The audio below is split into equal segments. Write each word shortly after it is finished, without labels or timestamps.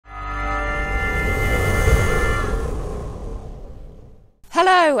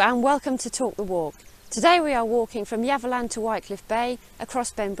Hello and welcome to Talk the Walk. Today we are walking from Yaverland to Whitecliff Bay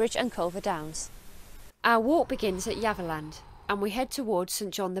across Bembridge and Culver Downs. Our walk begins at Yaverland and we head towards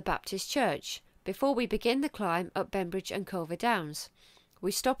St John the Baptist Church before we begin the climb up Bembridge and Culver Downs.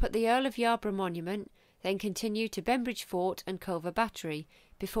 We stop at the Earl of Yarborough Monument, then continue to Bembridge Fort and Culver Battery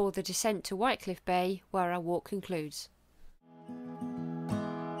before the descent to Whitecliff Bay, where our walk concludes.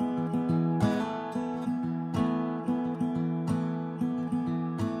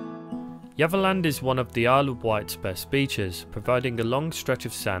 Yaverland is one of the Isle of Wight's best beaches, providing a long stretch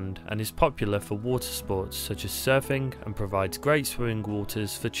of sand, and is popular for water sports such as surfing and provides great swimming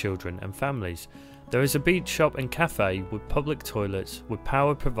waters for children and families. There is a beach shop and cafe with public toilets with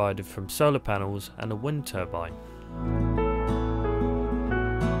power provided from solar panels and a wind turbine.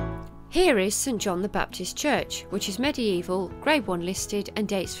 Here is St John the Baptist Church, which is medieval, Grade 1 listed and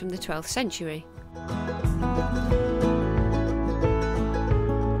dates from the 12th century.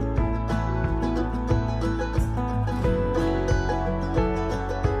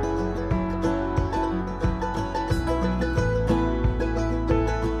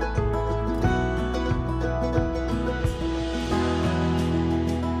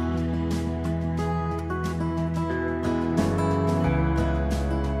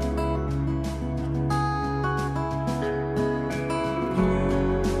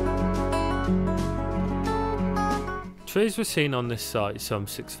 Trees were seen on this site some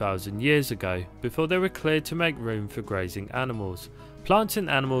 6,000 years ago, before they were cleared to make room for grazing animals. Plants and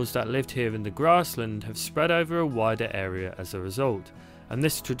animals that lived here in the grassland have spread over a wider area as a result, and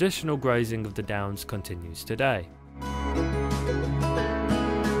this traditional grazing of the downs continues today.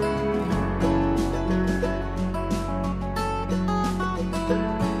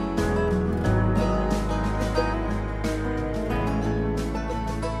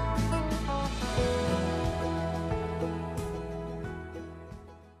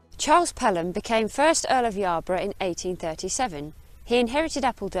 Charles Pelham became first Earl of Yarborough in 1837. He inherited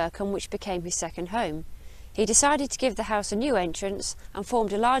Appledurcombe, which became his second home. He decided to give the house a new entrance and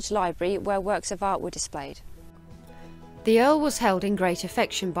formed a large library where works of art were displayed. The Earl was held in great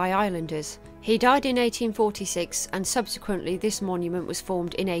affection by islanders. He died in 1846 and subsequently this monument was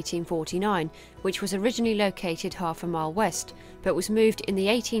formed in 1849, which was originally located half a mile west, but was moved in the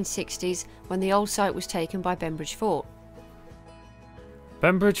 1860s when the old site was taken by Bembridge Fort.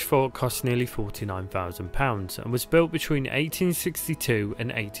 Bembridge Fort cost nearly £49,000 and was built between 1862 and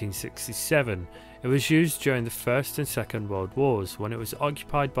 1867. It was used during the First and Second World Wars when it was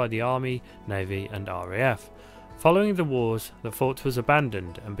occupied by the Army, Navy and RAF. Following the wars, the fort was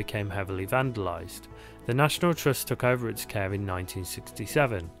abandoned and became heavily vandalised. The National Trust took over its care in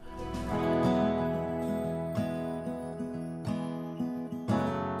 1967.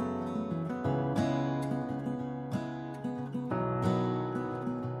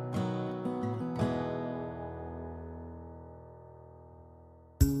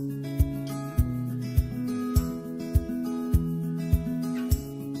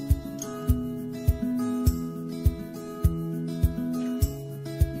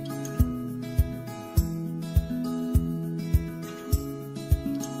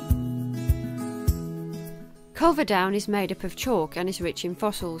 Culver Down is made up of chalk and is rich in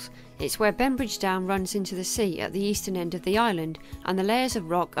fossils. It's where Bembridge Down runs into the sea at the eastern end of the island, and the layers of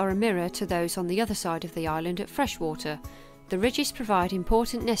rock are a mirror to those on the other side of the island at freshwater. The ridges provide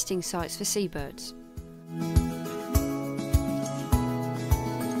important nesting sites for seabirds.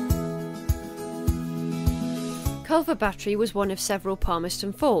 Culver Battery was one of several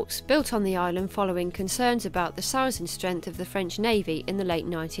Palmerston forts built on the island following concerns about the size and strength of the French Navy in the late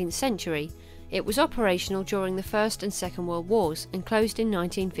 19th century. It was operational during the First and Second World Wars and closed in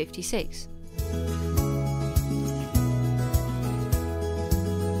 1956.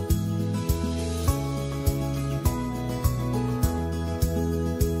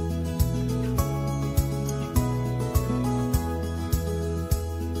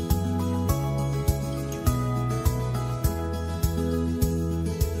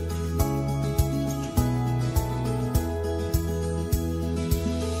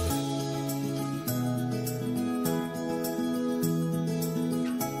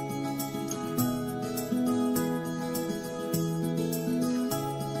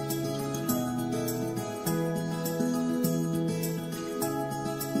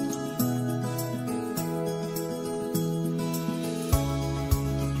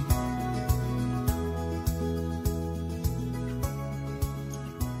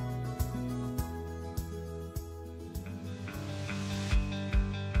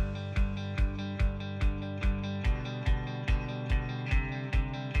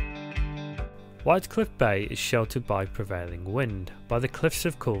 Whitecliff Bay is sheltered by prevailing wind, by the cliffs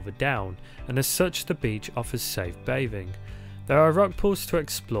of Culver Down, and as such the beach offers safe bathing. There are rock pools to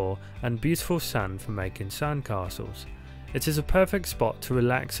explore and beautiful sand for making sandcastles. It is a perfect spot to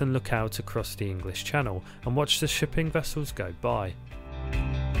relax and look out across the English Channel and watch the shipping vessels go by.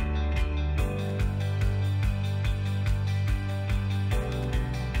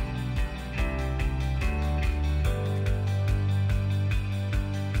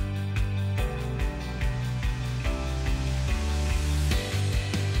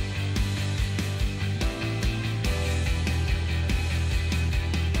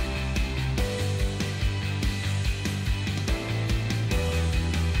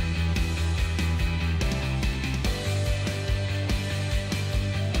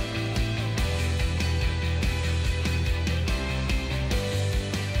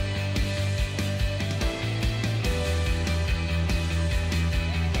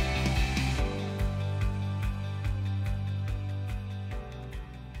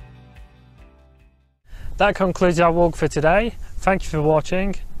 That concludes our walk for today. Thank you for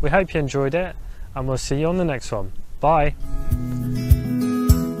watching. We hope you enjoyed it, and we'll see you on the next one. Bye.